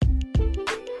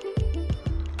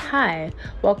Hi,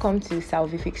 welcome to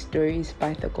Salvific Stories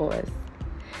by the Goers.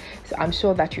 So I'm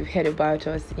sure that you've heard about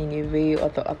us in a way or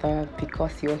the other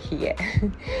because you're here.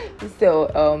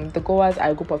 The Goers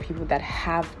are a group of people that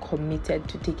have committed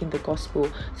to taking the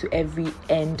gospel to every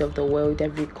end of the world,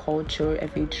 every culture,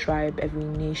 every tribe, every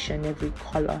nation, every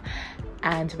color.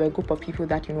 And we're a group of people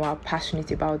that are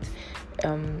passionate about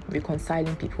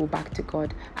reconciling people back to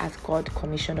God as God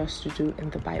commissioned us to do in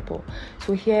the Bible.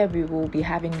 So here we will be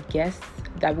having guests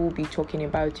that will be talking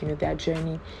about their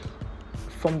journey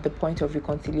from the point of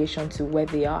reconciliation to where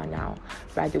they are now,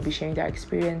 right? They'll be sharing their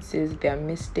experiences, their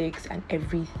mistakes, and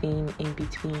everything in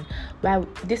between. While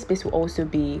this space will also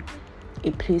be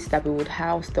a place that we would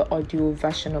house the audio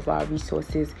version of our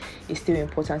resources, it's still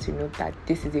important to note that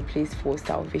this is a place for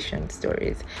salvation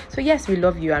stories. So yes, we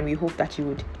love you and we hope that you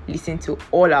would listen to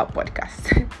all our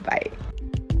podcasts. Bye.